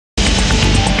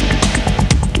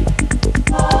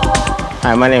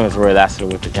Hi, my name is Lassiter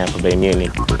with the Tampa Bay Mutiny.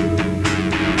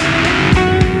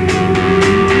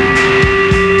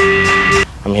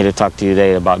 I'm here to talk to you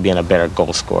today about being a better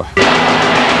goal scorer.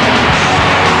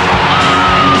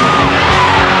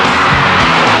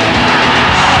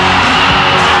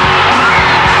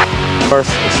 First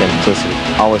is simplicity.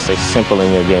 Always stay simple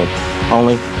in your game.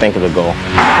 Only think of the goal.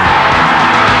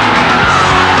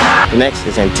 Next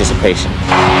is anticipation.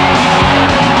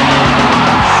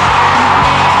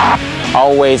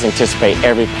 Always anticipate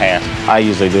every pass. I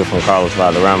usually do it from Carlos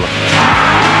Valderrama.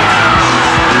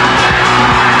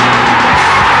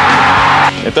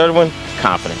 The third one,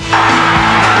 confidence.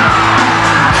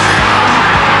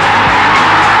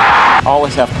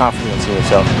 Always have confidence in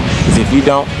yourself, because if you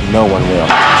don't, no one will.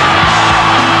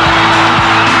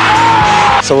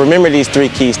 So remember these three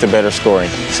keys to better scoring: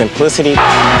 simplicity,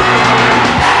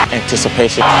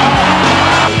 anticipation,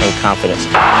 and confidence.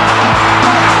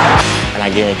 And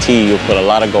I guarantee you'll put a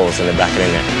lot of goals in the back of the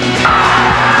net.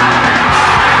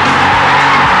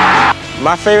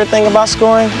 My favorite thing about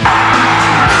scoring?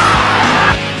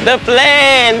 The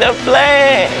plan, the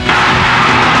plan.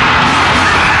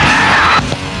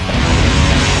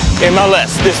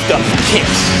 MLS, this stuff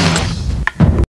kicks.